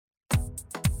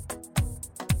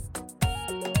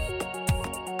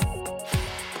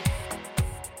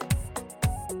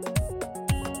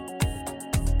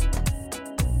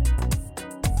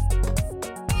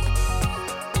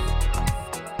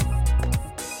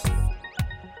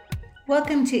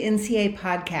Welcome to NCA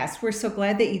Podcast. We're so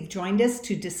glad that you've joined us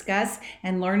to discuss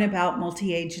and learn about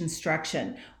multi-age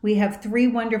instruction. We have three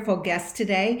wonderful guests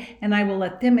today, and I will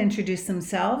let them introduce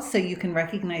themselves so you can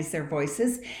recognize their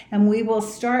voices. And we will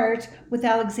start with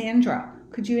Alexandra.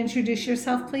 Could you introduce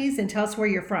yourself, please, and tell us where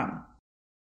you're from?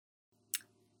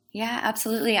 Yeah,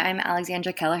 absolutely. I'm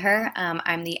Alexandra Kelleher.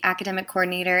 I'm the academic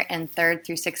coordinator and 3rd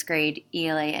through 6th grade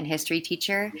ELA and history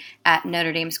teacher at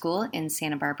Notre Dame School in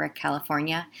Santa Barbara,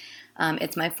 California.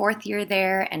 It's my 4th year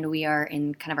there, and we are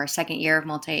in kind of our 2nd year of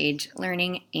multi-age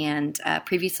learning. And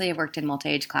previously, I've worked in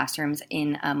multi-age classrooms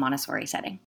in a Montessori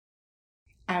setting.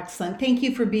 Excellent. Thank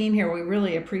you for being here. We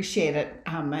really appreciate it.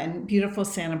 And beautiful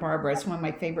Santa Barbara is one of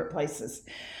my favorite places.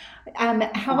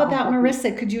 How about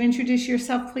Marissa? Could you introduce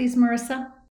yourself, please,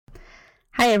 Marissa?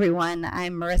 Hi, everyone.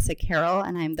 I'm Marissa Carroll,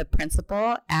 and I'm the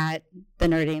principal at the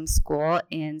Notre Dame School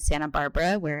in Santa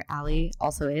Barbara, where Allie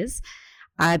also is.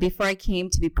 Before I came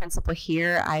to be principal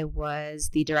here, I was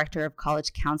the director of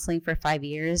college counseling for 5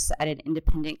 years at an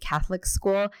independent Catholic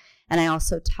school, and I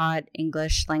also taught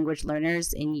English language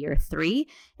learners in year 3,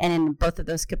 and in both of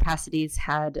those capacities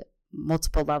had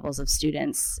multiple levels of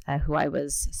students who I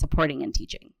was supporting and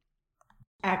teaching.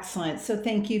 Excellent. So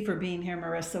thank you for being here,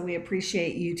 Marissa. We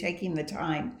appreciate you taking the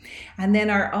time. And then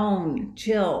our own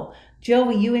Jill. Jill,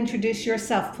 will you introduce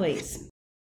yourself, please?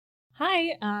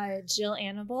 Hi, Jill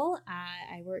Annable.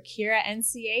 I work here at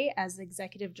NCA as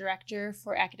Executive Director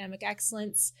for Academic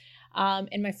Excellence.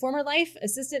 In my former life,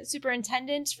 Assistant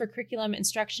Superintendent for Curriculum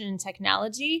Instruction and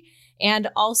Technology, and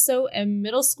also a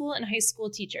middle school and high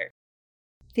school teacher.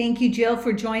 Thank you, Jill,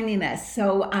 for joining us.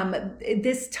 So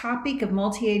this topic of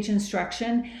multi-age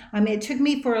instruction, it took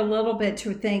me for a little bit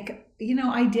to think,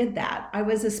 I did that. I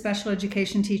was a special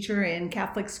education teacher in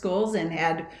Catholic schools and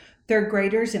had 3rd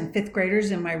graders and 5th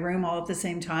graders in my room all at the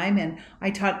same time. And I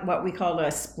taught what we called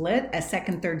a split, a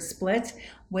 2nd-3rd split,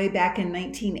 way back in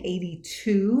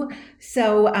 1982.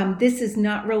 So this is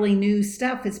not really new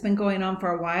stuff. It's been going on for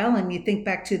a while. And you think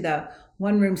back to the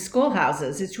one-room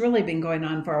schoolhouses, it's really been going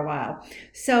on for a while.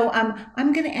 So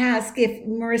I'm going to ask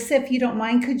Marissa, if you don't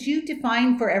mind, could you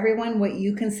define for everyone what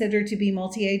you consider to be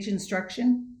multi-age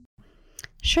instruction?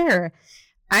 Sure.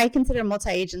 I consider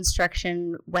multi-age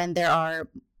instruction when there are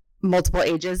multiple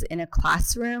ages in a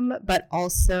classroom, but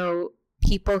also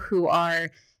people who are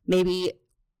maybe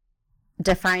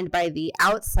defined by the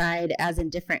outside as in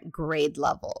different grade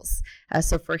levels.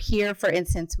 So for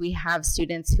instance, we have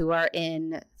students who are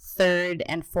in 3rd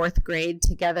and 4th grade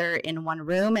together in one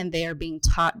room, and they are being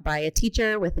taught by a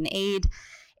teacher with an aide,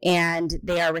 and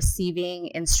they are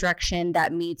receiving instruction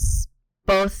that meets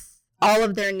all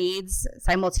of their needs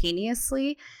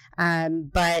simultaneously,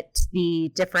 but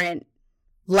the different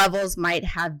levels might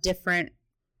have different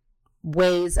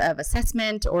ways of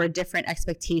assessment or different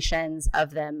expectations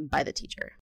of them by the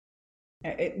teacher.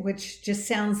 Which just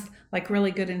sounds like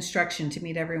really good instruction to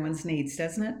meet everyone's needs,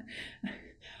 doesn't it?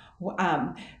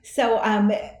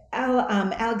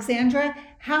 Alexandra,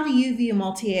 how do you view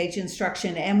multi-age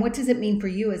instruction, and what does it mean for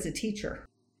you as a teacher?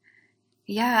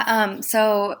 Yeah,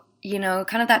 so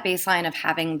kind of that baseline of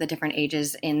having the different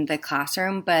ages in the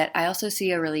classroom, but I also see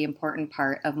a really important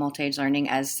part of multi-age learning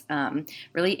as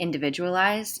really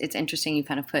individualized. It's interesting, you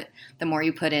kind of the more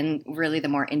you put in, really the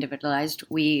more individualized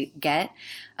we get.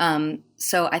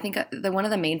 So I think one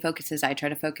of the main focuses I try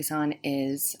to focus on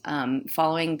is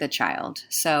following the child.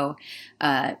 So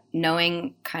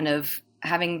knowing kind of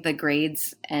having the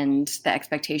grades and the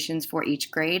expectations for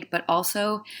each grade, but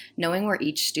also knowing where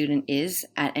each student is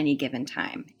at any given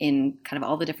time in kind of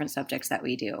all the different subjects that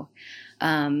we do.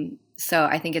 So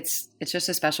I think it's just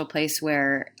a special place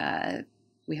where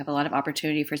we have a lot of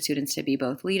opportunity for students to be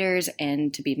both leaders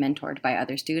and to be mentored by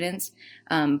other students,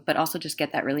 but also just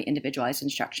get that really individualized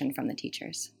instruction from the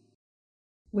teachers.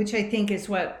 Which I think is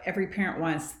what every parent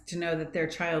wants, to know that their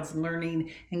child's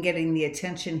learning and getting the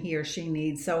attention he or she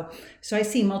needs. So I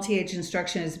see multi-age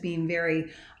instruction as being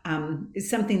is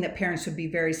something that parents would be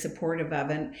very supportive of.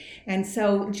 And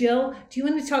so, Jill, do you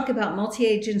want to talk about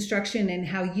multi-age instruction and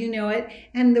how you know it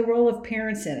and the role of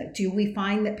parents in it? Do we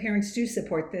find that parents do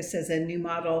support this as a new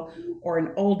model or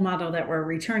an old model that we're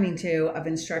returning to of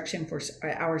instruction for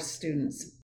our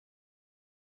students?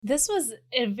 This was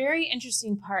a very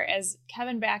interesting part as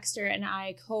Kevin Baxter and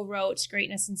I co-wrote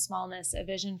Greatness in Smallness, a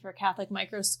vision for Catholic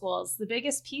microschools. The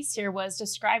biggest piece here was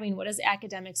describing what does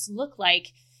academics look like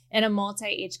in a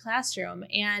multi-age classroom.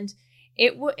 And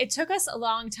it took us a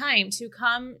long time to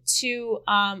come to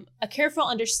a careful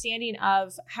understanding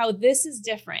of how this is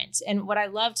different. And what I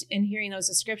loved in hearing those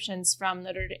descriptions from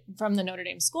the Notre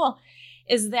Dame school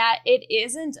is that it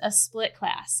isn't a split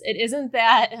class. It isn't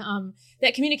that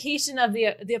that communication of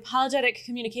the apologetic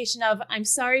communication of, I'm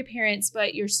sorry, parents,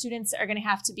 but your students are going to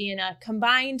have to be in a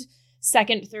combined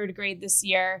second, third grade this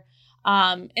year.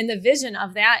 And the vision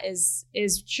of that is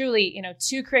truly,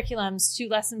 2 curriculums, 2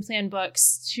 lesson plan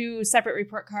books, 2 separate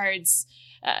report cards,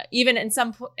 even in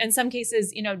some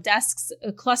cases, desks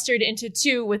clustered into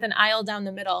 2 with an aisle down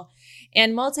the middle.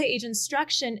 And multi-age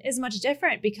instruction is much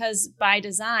different because by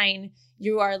design,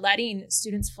 you are letting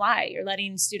students fly. You're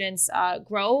letting students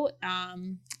grow,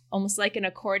 almost like an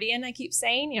accordion, I keep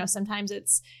saying. Sometimes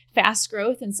it's fast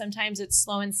growth and sometimes it's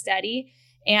slow and steady.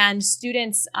 And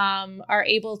students are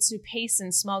able to pace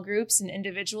in small groups and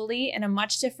individually in a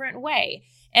much different way.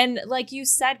 And like you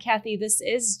said, Kathy, this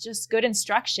is just good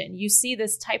instruction. You see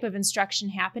this type of instruction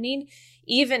happening,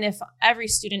 even if every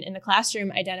student in the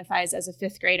classroom identifies as a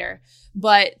 5th grader.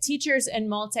 But teachers in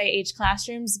multi-age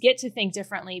classrooms get to think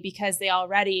differently because they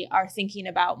already are thinking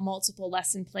about multiple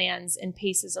lesson plans and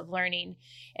paces of learning.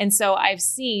 And so I've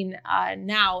seen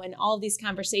now in all of these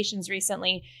conversations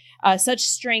recently, such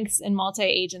strengths in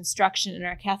multi-age instruction in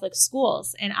our Catholic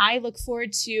schools. And I look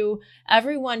forward to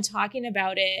everyone talking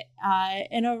about it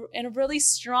in a really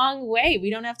strong way.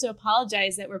 We don't have to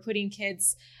apologize that we're putting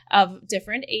kids of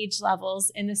different age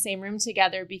levels in the same room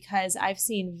together, because I've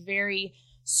seen very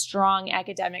strong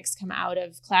academics come out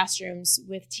of classrooms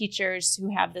with teachers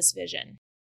who have this vision.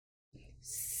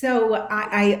 So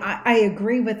I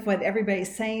agree with what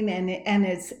everybody's saying, and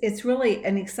it's really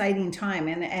an exciting time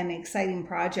and an exciting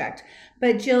project.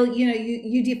 But Jill,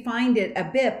 you defined it a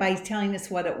bit by telling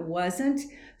us what it wasn't.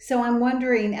 So I'm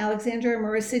wondering, Alexandra or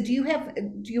Marissa,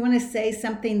 do you want to say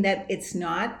something that it's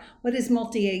not? What is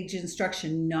multi-age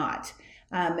instruction not?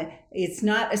 It's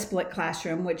not a split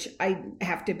classroom, which I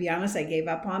have to be honest, I gave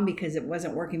up on because it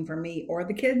wasn't working for me or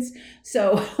the kids.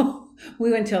 So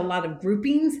we went to a lot of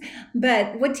groupings.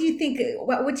 But what do you think?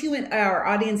 What do you want our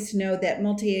audience to know that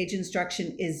multi-age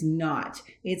instruction is not?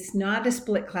 It's not a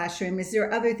split classroom. Is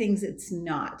there other things it's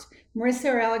not?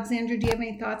 Marissa or Alexandra, do you have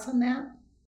any thoughts on that?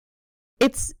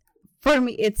 For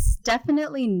me, it's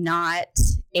definitely not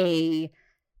a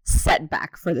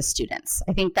setback for the students.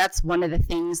 I think that's one of the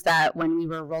things that when we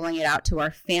were rolling it out to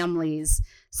our families,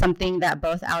 something that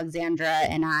both Alexandra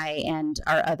and I and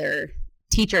our other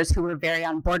teachers who were very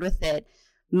on board with it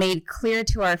made clear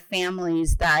to our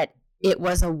families that it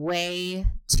was a way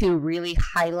to really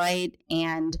highlight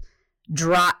and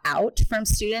draw out from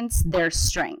students their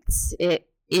strengths. It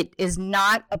is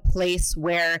not a place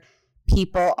where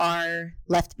people are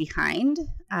left behind,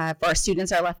 if our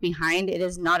students are left behind. It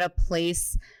is not a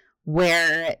place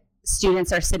where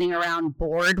students are sitting around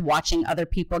bored watching other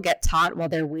people get taught while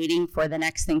they're waiting for the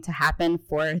next thing to happen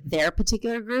for their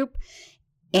particular group.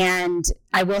 And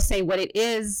I will say what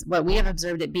we have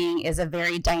observed it being is a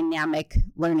very dynamic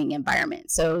learning environment.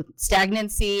 So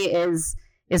stagnancy is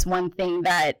one thing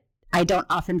that I don't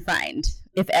often find,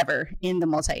 if ever, in the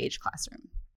multi-age classroom.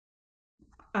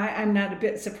 I'm not a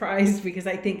bit surprised because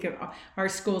I think our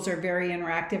schools are very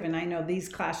interactive, and I know these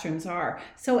classrooms are.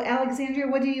 So Alexandria,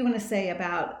 what do you want to say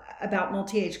about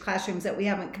multi-age classrooms that we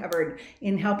haven't covered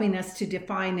in helping us to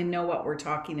define and know what we're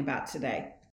talking about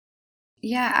today?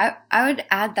 Yeah, I would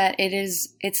add that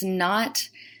it's not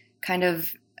kind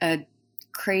of a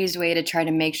crazed way to try to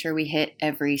make sure we hit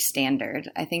every standard.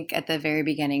 I think at the very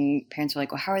beginning, parents were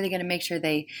like, well, how are they going to make sure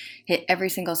they hit every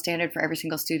single standard for every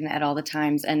single student at all the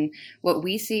times? And what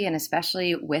we see, and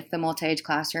especially with the multi-age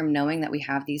classroom, knowing that we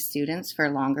have these students for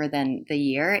longer than the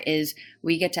year, is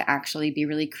we get to actually be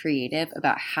really creative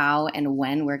about how and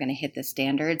when we're going to hit the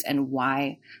standards and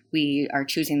why we are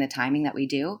choosing the timing that we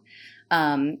do.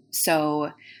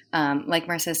 Like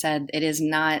Marissa said, it is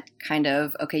not kind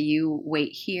of, okay, you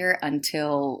wait here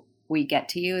until we get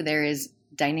to you. There is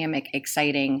dynamic,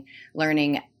 exciting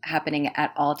learning happening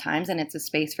at all times. And it's a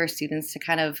space for students to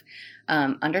kind of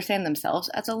understand themselves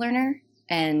as a learner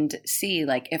and see,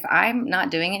 like, if I'm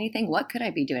not doing anything, what could I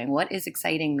be doing? What is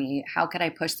exciting me? How could I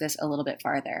push this a little bit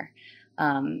farther?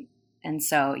 And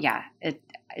so, yeah,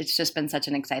 it's just been such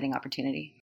an exciting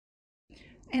opportunity.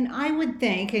 And I would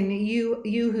think, and you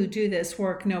who do this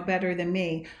work know better than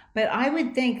me, but I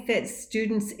would think that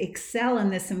students excel in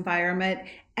this environment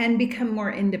and become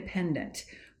more independent.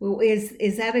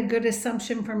 Is that a good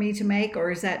assumption for me to make,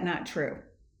 or is that not true?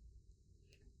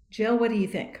 Jill, what do you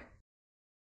think?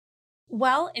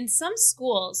 Well, in some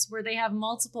schools where they have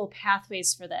multiple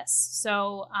pathways for this.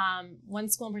 So one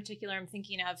school in particular I'm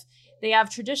thinking of, they have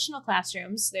traditional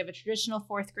classrooms. They have a traditional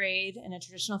fourth grade and a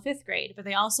traditional fifth grade, but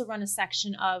they also run a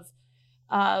section of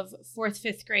fourth,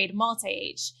 fifth grade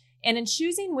multi-age. And in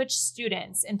choosing which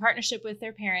students, in partnership with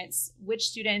their parents, which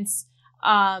students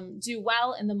do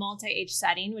well in the multi-age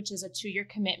setting, which is a 2-year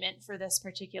commitment for this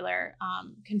particular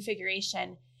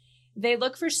configuration, they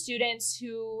look for students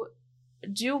who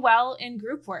do well in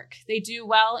group work. They do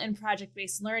well in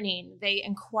project-based learning. They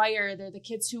inquire. They're the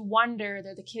kids who wonder.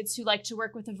 They're the kids who like to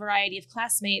work with a variety of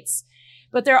classmates.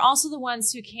 But they're also the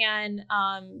ones who can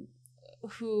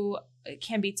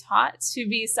be taught to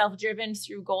be self-driven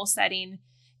through goal setting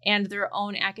and their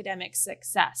own academic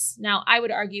success. Now, I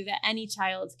would argue that any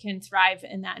child can thrive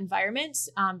in that environment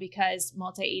because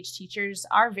multi-age teachers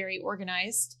are very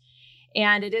organized.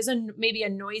 And it is maybe a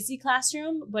noisy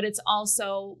classroom, but it's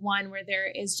also one where there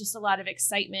is just a lot of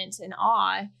excitement and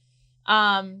awe.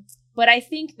 But I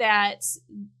think that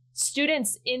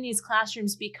students in these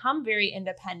classrooms become very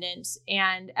independent.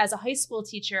 And as a high school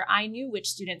teacher, I knew which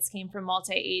students came from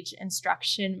multi-age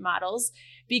instruction models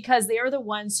because they are the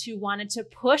ones who wanted to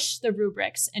push the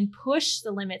rubrics and push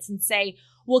the limits and say,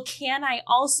 well, can I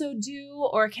also do,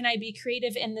 or can I be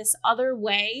creative in this other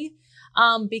way?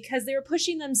 Because they were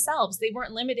pushing themselves. They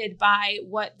weren't limited by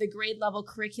what the grade level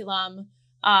curriculum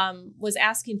was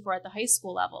asking for at the high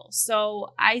school level.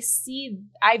 So I've seen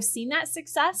that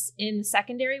success in the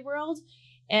secondary world,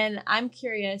 and I'm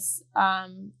curious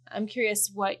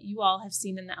what you all have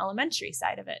seen in the elementary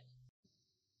side of it.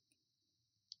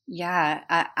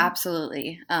 Yeah,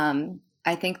 absolutely.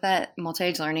 I think that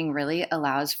multi-age learning really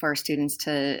allows for students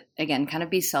to, again, kind of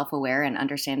be self-aware and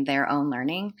understand their own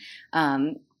learning.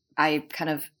 I kind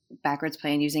of backwards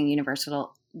plan using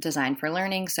universal design for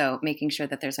learning, so making sure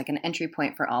that there's like an entry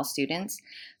point for all students.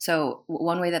 So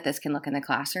one way that this can look in the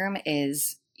classroom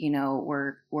is,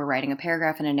 we're writing a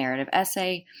paragraph in a narrative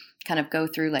essay, kind of go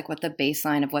through like what the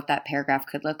baseline of what that paragraph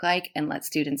could look like and let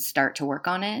students start to work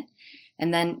on it.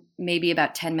 And then maybe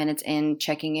about 10 minutes in,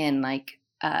 checking in, like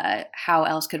how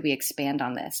else could we expand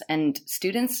on this? And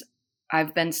students,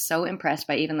 I've been so impressed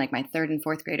by even like my 3rd and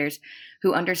 4th graders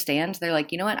who understand. They're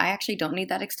like, you know what, I actually don't need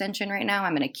that extension right now.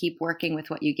 I'm going to keep working with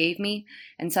what you gave me.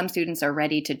 And some students are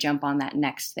ready to jump on that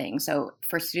next thing. So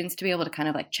for students to be able to kind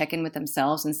of like check in with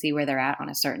themselves and see where they're at on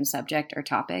a certain subject or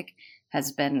topic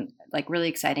has been like really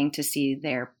exciting to see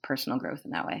their personal growth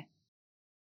in that way.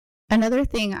 Another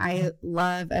thing I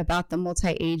love about the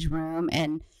multi-age room,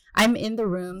 and I'm in the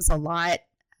rooms a lot,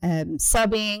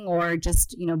 subbing or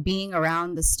just, being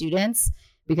around the students,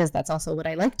 because that's also what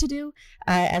I like to do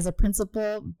as a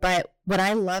principal. But what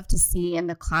I love to see in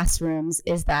the classrooms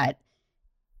is that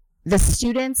the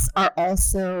students are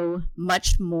also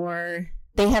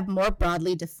they have more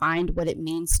broadly defined what it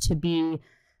means to be,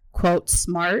 quote,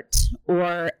 smart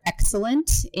or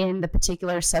excellent in the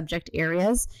particular subject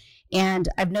areas. And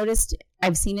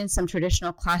I've seen in some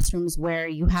traditional classrooms where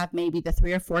you have maybe the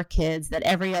 3 or 4 kids that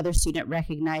every other student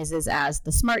recognizes as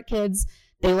the smart kids.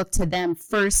 They look to them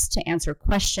first to answer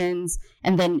questions.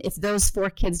 And then if those 4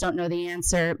 kids don't know the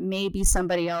answer, maybe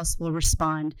somebody else will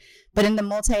respond. But in the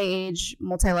multi-age,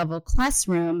 multi-level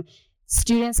classroom,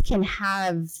 students can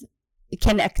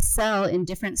excel in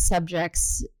different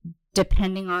subjects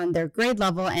depending on their grade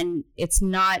level. And it's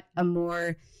not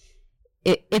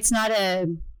a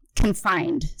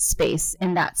confined space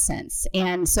in that sense.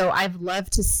 And so I've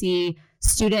loved to see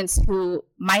students who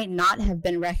might not have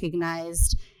been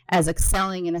recognized as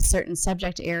excelling in a certain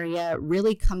subject area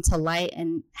really come to light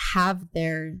and have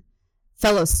their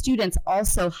fellow students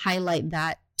also highlight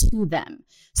that to them.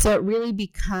 So it really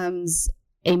becomes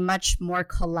a much more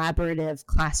collaborative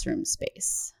classroom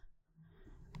space.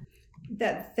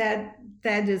 That's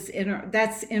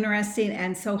interesting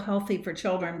and so healthy for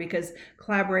children, because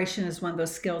collaboration is one of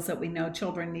those skills that we know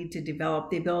children need to develop.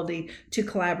 The ability to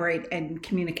collaborate and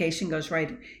communication goes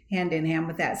right hand in hand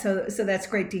with that. So that's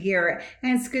great to hear.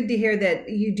 And it's good to hear that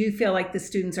you do feel like the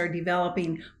students are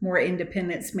developing more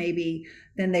independence maybe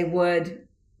than they would,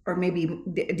 or maybe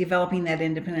developing that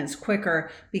independence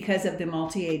quicker because of the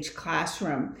multi-age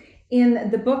classroom. In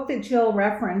the book that Jill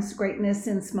referenced, Greatness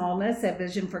in Smallness, A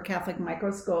Vision for Catholic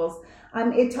Microschools,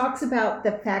 it talks about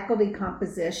the faculty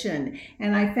composition.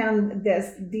 And I found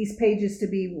these pages to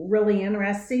be really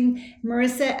interesting.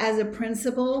 Marissa, as a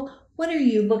principal, what are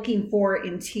you looking for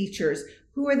in teachers?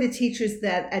 Who are the teachers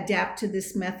that adapt to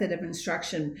this method of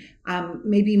instruction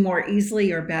maybe more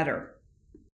easily or better?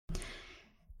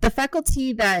 The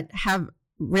faculty that have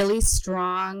really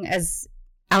strong, as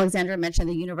Alexandra mentioned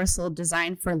the universal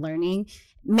design for learning,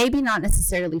 maybe not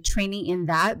necessarily training in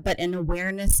that, but an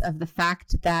awareness of the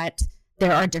fact that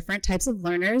there are different types of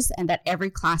learners and that every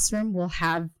classroom will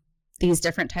have these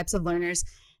different types of learners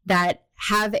that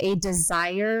have a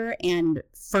desire and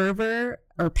fervor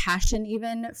or passion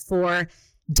even for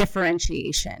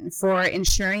differentiation, for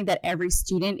ensuring that every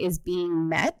student is being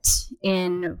met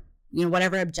in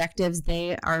whatever objectives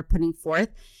they are putting forth.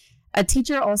 A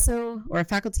teacher also, or a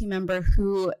faculty member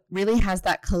who really has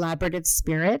that collaborative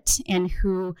spirit and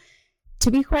who,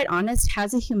 to be quite honest,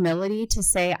 has a humility to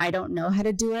say, I don't know how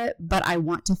to do it, but I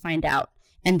want to find out.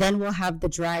 And then we'll have the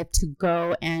drive to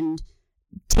go and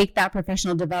take that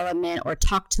professional development or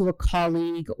talk to a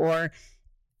colleague or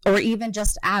even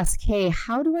just ask, hey,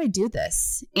 how do I do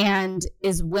this? And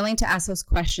is willing to ask those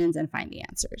questions and find the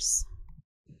answers.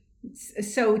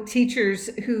 So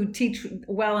teachers who teach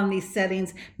well in these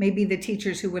settings may be the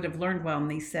teachers who would have learned well in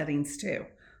these settings too.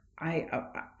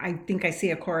 I think I see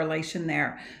a correlation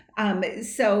there.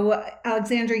 So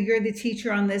Alexandra, you're the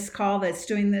teacher on this call that's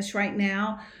doing this right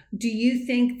now. Do you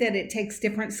think that it takes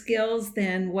different skills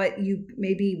than what you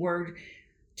maybe were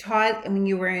taught when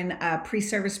you were in a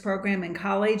pre-service program in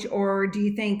college, or do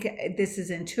you think this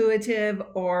is intuitive,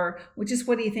 or what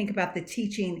do you think about the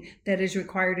teaching that is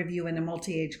required of you in a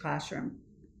multi-age classroom?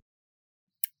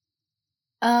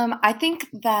 I think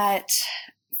that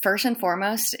first and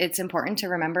foremost, it's important to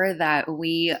remember that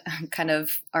we kind of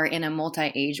are in a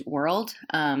multi-age world,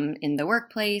 in the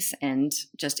workplace and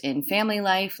just in family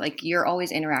life. Like, you're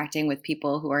always interacting with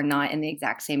people who are not in the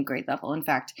exact same grade level. In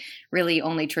fact, really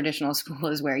only traditional school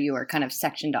is where you are kind of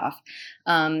sectioned off.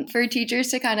 For teachers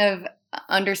to kind of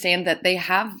understand that they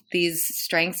have these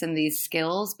strengths and these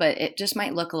skills, but it just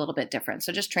might look a little bit different.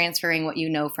 So just transferring what you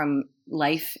know from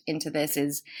life into this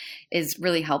is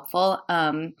really helpful.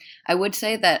 I would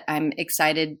say that I'm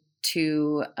excited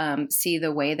to see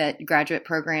the way that graduate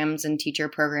programs and teacher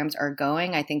programs are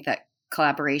going. I think that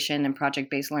collaboration and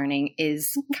project-based learning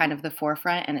is kind of the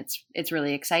forefront, and it's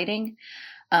really exciting.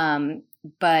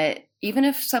 But even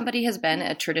if somebody has been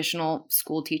a traditional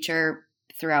school teacher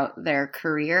throughout their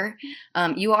career,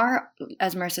 you are,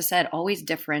 as Marissa said, always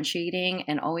differentiating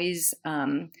and always,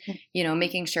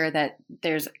 making sure that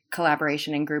there's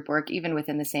collaboration and group work even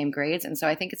within the same grades. And so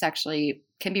I think it's actually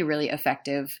can be really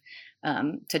effective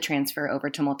to transfer over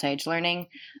to multi-age learning.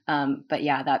 But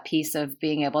yeah, that piece of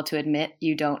being able to admit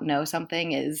you don't know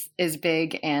something is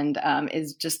big and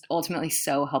is just ultimately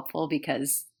so helpful,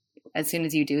 because as soon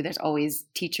as you do, there's always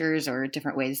teachers or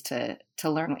different ways to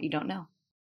learn what you don't know.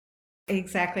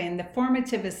 Exactly. And the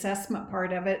formative assessment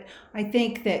part of it, I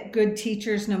think that good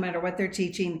teachers, no matter what they're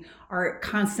teaching, are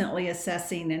constantly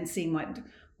assessing and seeing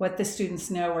what the students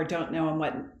know or don't know and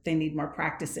what they need more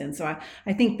practice in. So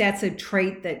I think that's a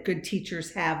trait that good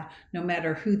teachers have, no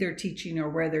matter who they're teaching or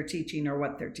where they're teaching or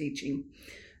what they're teaching.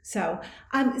 So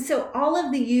all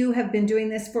of you have been doing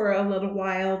this for a little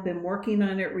while, been working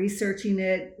on it, researching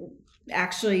it,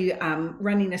 actually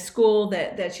running a school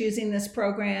that's using this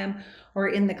program or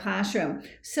in the classroom.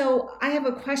 So I have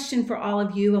a question for all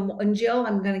of you, and Jill,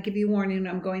 I'm going to give you a warning.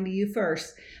 I'm going to you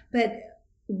first. But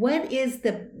what is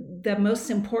the most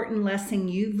important lesson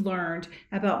you've learned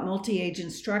about multi-age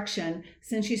instruction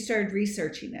since you started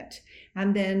researching it?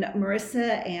 And then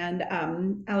Marissa and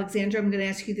Alexandra, I'm going to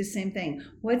ask you the same thing.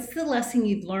 What's the lesson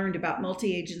you've learned about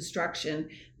multi-age instruction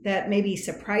that maybe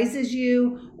surprises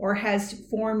you or has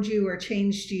formed you or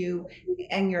changed you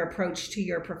and your approach to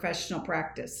your professional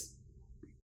practice?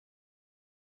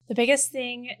 The biggest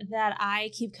thing that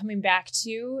I keep coming back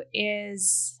to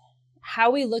is how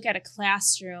we look at a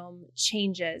classroom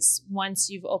changes once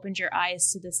you've opened your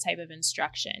eyes to this type of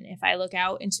instruction. If I look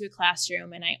out into a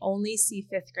classroom and I only see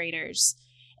fifth graders,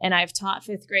 and I've taught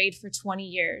fifth grade for 20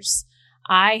 years,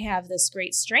 I have this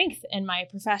great strength in my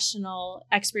professional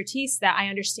expertise that I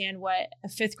understand what a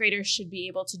fifth grader should be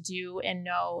able to do and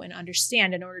know and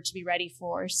understand in order to be ready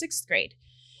for sixth grade.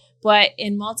 But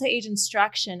in multi-age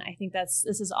instruction, I think this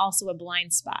is also a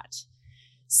blind spot.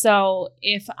 So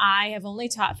if I have only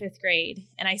taught fifth grade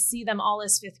and I see them all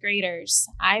as fifth graders,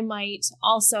 I might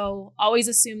also always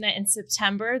assume that in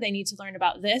September they need to learn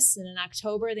about this, and in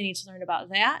October they need to learn about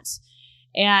that.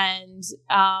 And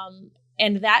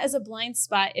that is a blind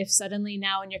spot if suddenly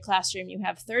now in your classroom you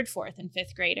have third, fourth, and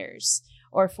fifth graders,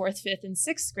 or fourth, fifth, and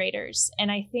sixth graders.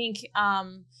 And I think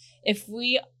if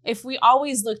we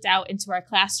always looked out into our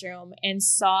classroom and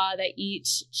saw that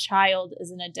each child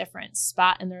is in a different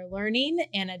spot in their learning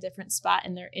and a different spot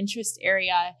in their interest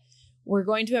area, we're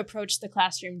going to approach the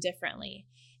classroom differently.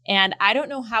 And I don't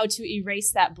know how to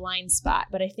erase that blind spot,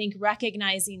 but I think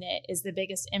recognizing it is the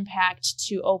biggest impact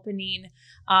to opening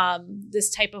this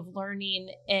type of learning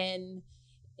in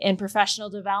professional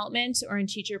development or in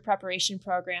teacher preparation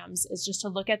programs, is just to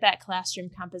look at that classroom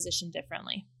composition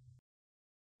differently.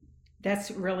 That's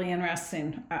really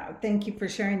interesting. Thank you for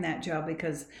sharing that, Jill,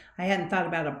 because I hadn't thought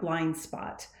about a blind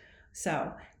spot.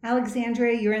 So,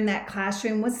 Alexandria, you're in that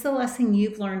classroom. What's the lesson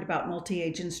you've learned about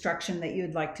multi-age instruction that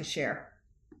you'd like to share?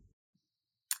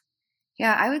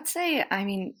 Yeah, I would say,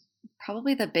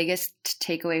 probably the biggest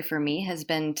takeaway for me has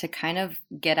been to kind of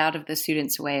get out of the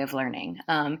student's way of learning,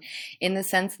 in the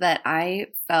sense that I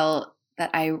felt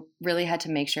that I really had to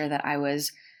make sure that I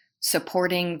was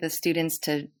supporting the students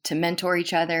to mentor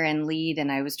each other and lead.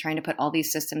 And I was trying to put all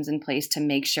these systems in place to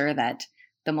make sure that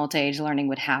the multi-age learning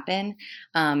would happen.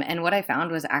 And what I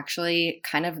found was actually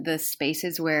kind of the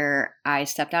spaces where I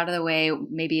stepped out of the way.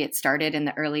 Maybe it started in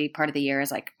the early part of the year as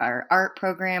like our art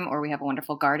program, or we have a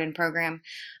wonderful garden program.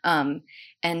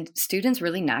 And students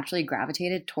really naturally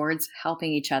gravitated towards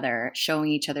helping each other, showing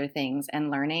each other things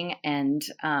and learning. And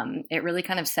it really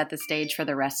kind of set the stage for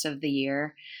the rest of the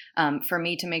year for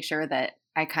me to make sure that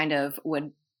I kind of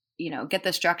would, get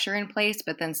the structure in place,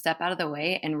 but then step out of the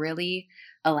way and really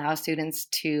allow students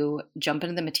to jump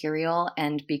into the material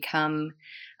and become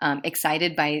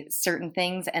excited by certain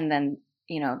things. And then,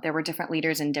 there were different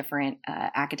leaders in different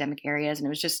academic areas,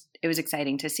 and it was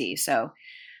exciting to see. So,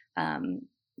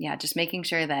 just making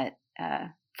sure that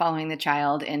following the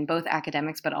child in both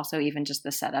academics, but also even just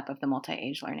the setup of the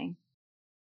multi-age learning.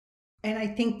 And I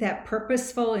think that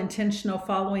purposeful, intentional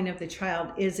following of the child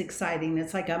is exciting.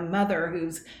 It's like a mother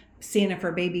who's seeing if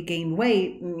her baby gain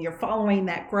weight, and you're following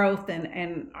that growth.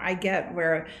 And I get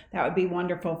where that would be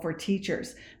wonderful for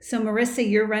teachers. So Marissa,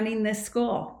 you're running this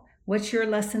school. What's your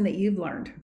lesson that you've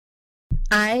learned?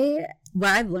 What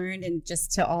I've learned, and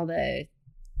just to all the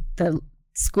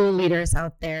school leaders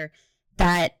out there,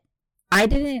 that I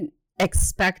didn't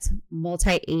expect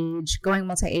going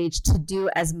multi-age to do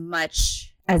as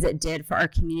much as it did for our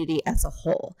community as a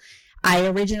whole. I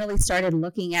originally started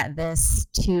looking at this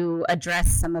to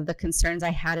address some of the concerns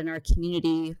I had in our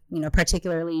community,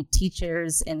 particularly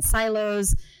teachers in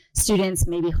silos, students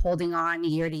maybe holding on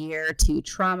year to year to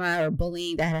trauma or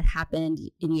bullying that had happened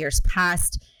in years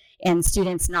past, and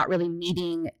students not really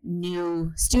meeting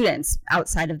new students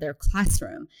outside of their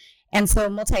classroom. And so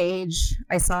multi-age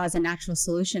I saw as a natural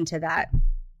solution to that.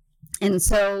 And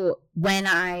so when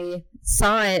I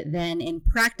saw it then in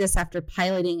practice after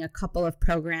piloting a couple of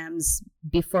programs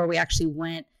before we actually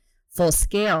went full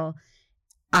scale,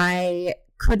 I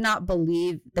could not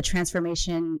believe the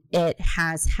transformation it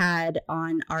has had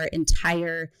on our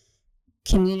entire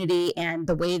community and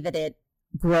the way that it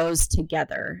grows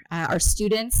together. Our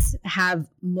students have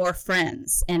more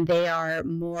friends, and they are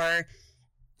more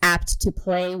apt to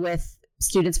play with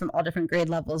students from all different grade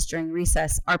levels during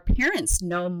recess. Our parents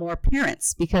know more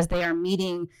parents because they are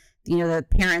meeting the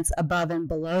parents above and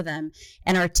below them.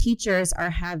 And our teachers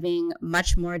are having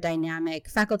much more dynamic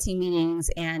faculty meetings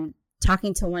and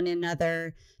talking to one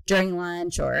another during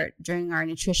lunch or during our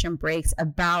nutrition breaks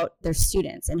about their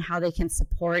students and how they can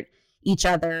support each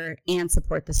other and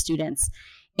support the students.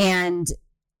 And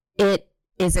it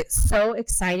is so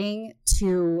exciting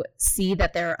to see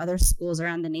that there are other schools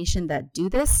around the nation that do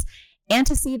this, and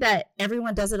to see that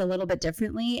everyone does it a little bit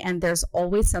differently. And there's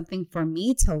always something for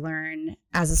me to learn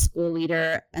as a school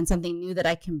leader and something new that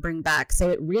I can bring back. So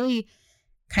it really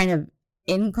kind of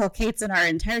inculcates in our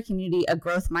entire community a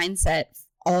growth mindset,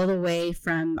 all the way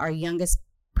from our youngest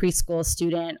preschool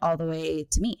student all the way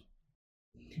to me.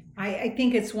 I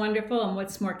think it's wonderful, and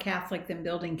what's more Catholic than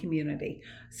building community?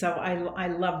 So I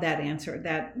love that answer.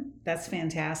 That's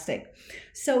fantastic.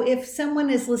 So if someone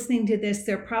is listening to this,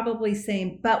 they're probably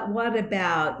saying, but what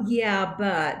about? Yeah,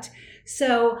 but.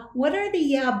 So what are the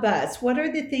yeah, buts? What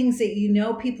are the things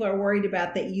that people are worried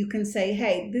about that you can say,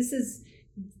 hey, this is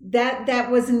that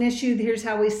was an issue, here's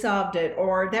how we solved it,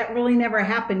 or that really never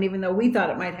happened even though we thought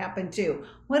it might happen too?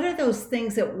 What are those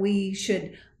things that we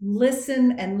should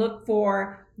listen and look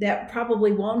for that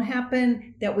probably won't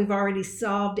happen, that we've already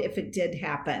solved if it did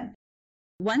happen?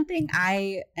 One thing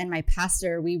I and my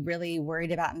pastor, we really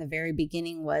worried about in the very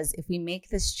beginning was, if we make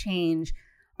this change,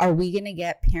 are we going to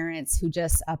get parents who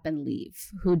just up and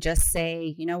leave, who just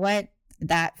say, you know what,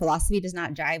 that philosophy does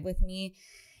not jive with me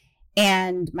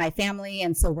and my family,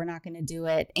 and so we're not going to do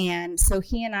it. And so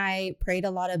he and I prayed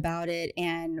a lot about it.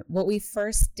 And what we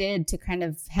first did to kind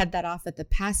of head that off at the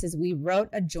pass is we wrote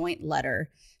a joint letter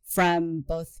from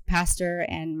both pastor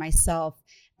and myself,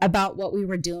 about what we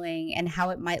were doing and how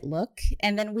it might look.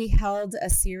 And then we held a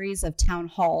series of town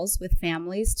halls with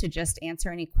families to just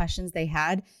answer any questions they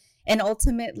had. And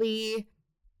ultimately,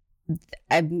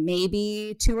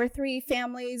 maybe 2 or 3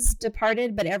 families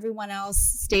departed, but everyone else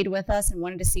stayed with us and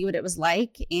wanted to see what it was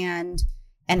like and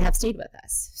have stayed with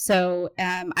us. So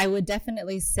I would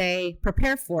definitely say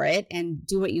prepare for it and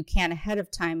do what you can ahead of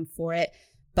time for it,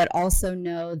 but also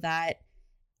know that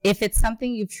if it's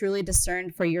something you've truly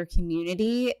discerned for your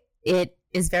community, it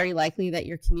is very likely that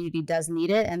your community does need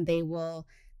it and they will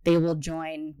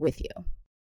join with you.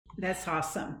 That's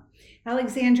awesome.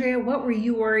 Alexandria, what were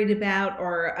you worried about,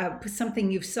 or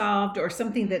something you've solved, or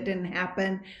something that didn't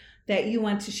happen that you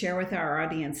want to share with our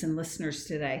audience and listeners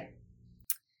today?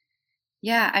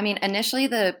 Yeah, I mean, initially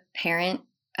the parent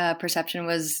perception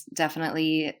was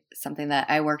definitely something that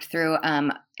I worked through.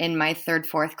 In my 3rd,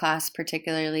 4th class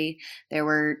particularly, there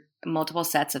were multiple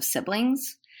sets of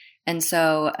siblings. And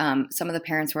so some of the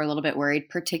parents were a little bit worried,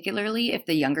 particularly if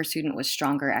the younger student was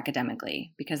stronger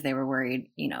academically, because they were worried,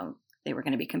 they were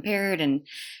going to be compared. And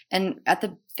at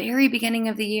the very beginning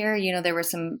of the year, there were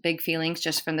some big feelings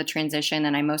just from the transition,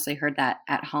 and I mostly heard that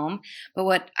at home. But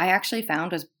what I actually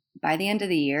found was by the end of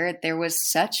the year, there was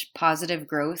such positive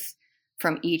growth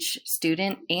from each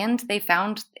student, and they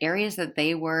found areas that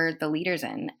they were the leaders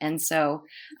in. And so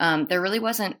there really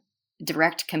wasn't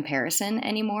direct comparison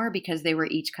anymore because they were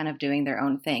each kind of doing their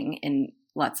own thing in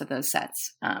lots of those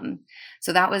sets.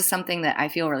 So that was something that I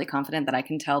feel really confident that I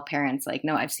can tell parents, like,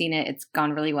 no, I've seen it. It's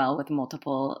gone really well with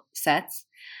multiple sets.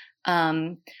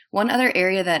 One other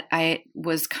area that I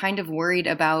was kind of worried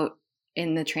about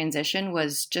in the transition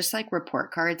was just like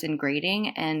report cards and grading.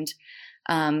 And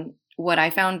what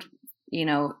I found,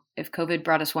 if COVID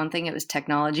brought us one thing, it was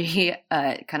technology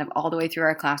kind of all the way through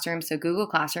our classroom. So Google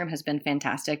Classroom has been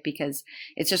fantastic because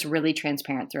it's just really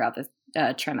transparent throughout the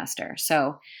trimester.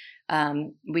 So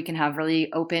we can have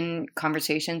really open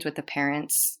conversations with the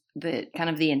parents the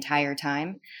entire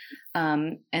time.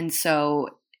 And so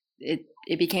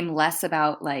it became less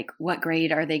about like, what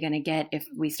grade are they going to get if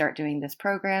we start doing this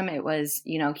program? It was,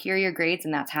 here are your grades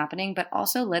and that's happening, but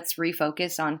also let's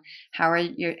refocus on how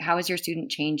is your student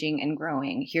changing and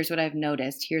growing? Here's what I've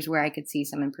noticed. Here's where I could see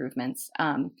some improvements.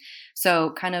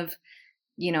 So kind of,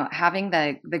 having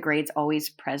the grades always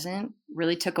present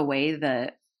really took away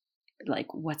the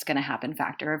like what's going to happen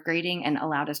factor of grading and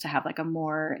allowed us to have like a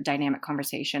more dynamic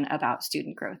conversation about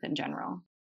student growth in general.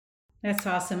 That's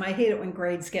awesome. I hate it when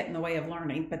grades get in the way of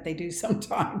learning, but they do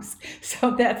sometimes.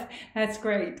 So that's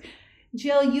great.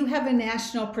 Jill, you have a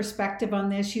national perspective on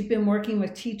this. You've been working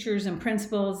with teachers and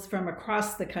principals from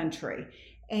across the country.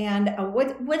 And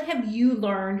what have you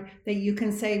learned that you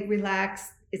can say,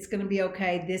 relax, it's going to be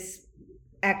okay, this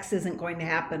X isn't going to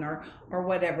happen, or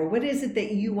whatever? What is it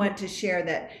that you want to share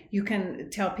that you can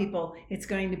tell people it's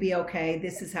going to be okay,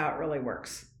 this is how it really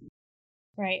works?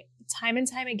 Right. Time and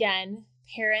time again,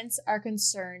 parents are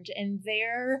concerned, and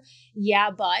their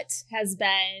yeah, but has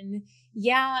been,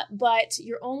 yeah, but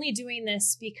you're only doing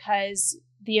this because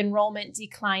the enrollment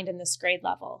declined in this grade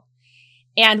level.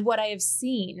 And what I have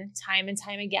seen time and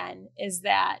time again is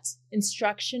that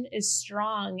instruction is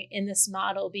strong in this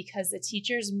model because the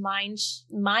teacher's mind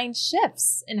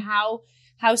shifts in how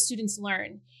students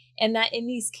learn. And that in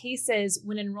these cases,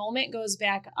 when enrollment goes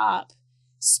back up,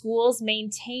 schools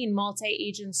maintain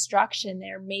multi-age instruction.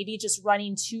 They're maybe just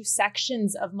running 2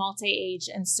 sections of multi-age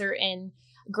and certain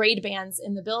grade bands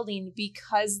in the building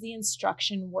because the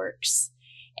instruction works.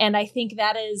 And I think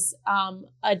that is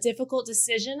a difficult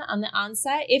decision on the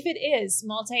onset, if it is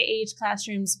multi-age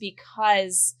classrooms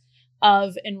because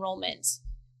of enrollment.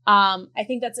 I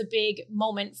think that's a big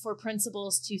moment for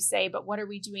principals to say, but what are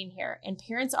we doing here? And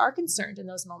parents are concerned in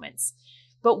those moments.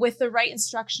 But with the right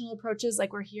instructional approaches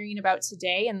like we're hearing about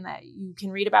today and that you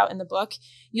can read about in the book,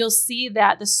 you'll see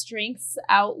that the strengths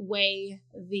outweigh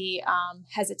the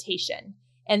hesitation.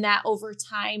 And that over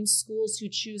time, schools who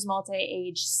choose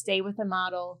multi-age stay with the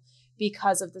model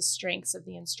because of the strengths of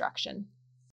the instruction.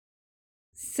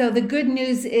 So the good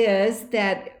news is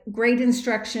that great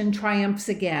instruction triumphs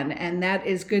again, and that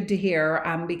is good to hear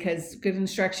because good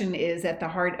instruction is at the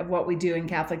heart of what we do in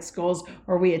Catholic schools,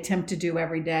 or we attempt to do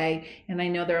every day. And I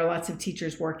know there are lots of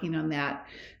teachers working on that.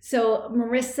 So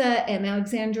Marissa and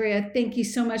Alexandria, thank you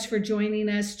so much for joining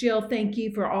us. Jill, thank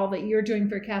you for all that you're doing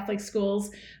for Catholic schools.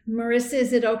 Marissa,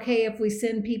 is it okay if we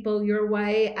send people your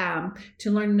way to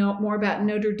learn more about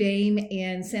Notre Dame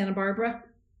and Santa Barbara?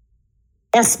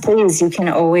 Yes, please. You can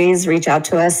always reach out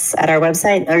to us at our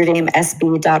website,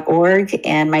 NotreDameSB.org,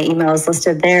 and my email is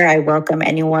listed there. I welcome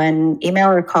anyone, email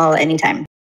or call anytime.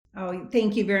 Oh,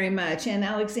 thank you very much. And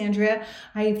Alexandria,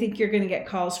 I think you're going to get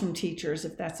calls from teachers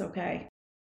if that's okay.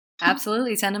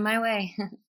 Absolutely. Send them my way.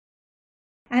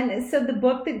 And so the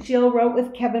book that Jill wrote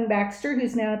with Kevin Baxter,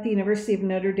 who's now at the University of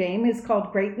Notre Dame, is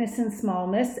called Greatness in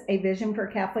Smallness, A Vision for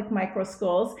Catholic Micro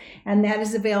Schools. And that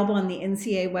is available on the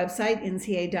NCA website,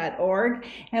 nca.org.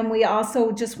 And we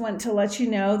also just want to let you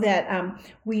know that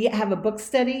we have a book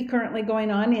study currently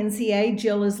going on, NCA.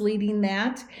 Jill is leading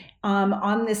that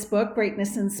on this book,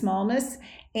 Greatness in Smallness.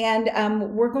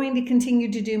 And we're going to continue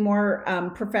to do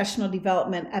more professional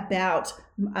development about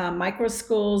micro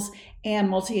schools and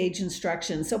multi-age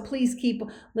instruction. So please keep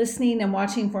listening and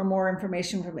watching for more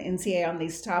information from NCA on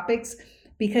these topics.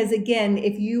 Because again,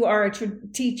 if you are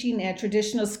teaching at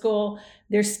traditional school,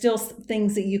 there's still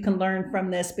things that you can learn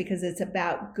from this, because it's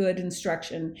about good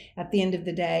instruction at the end of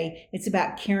the day. It's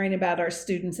about caring about our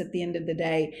students at the end of the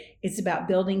day. It's about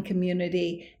building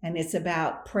community, and it's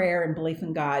about prayer and belief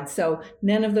in God. So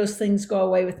none of those things go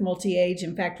away with multi-age.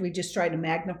 In fact, we just try to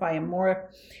magnify them more.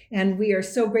 And we are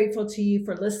so grateful to you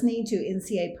for listening to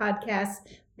NCA Podcasts.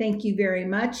 Thank you very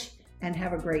much, and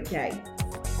have a great day.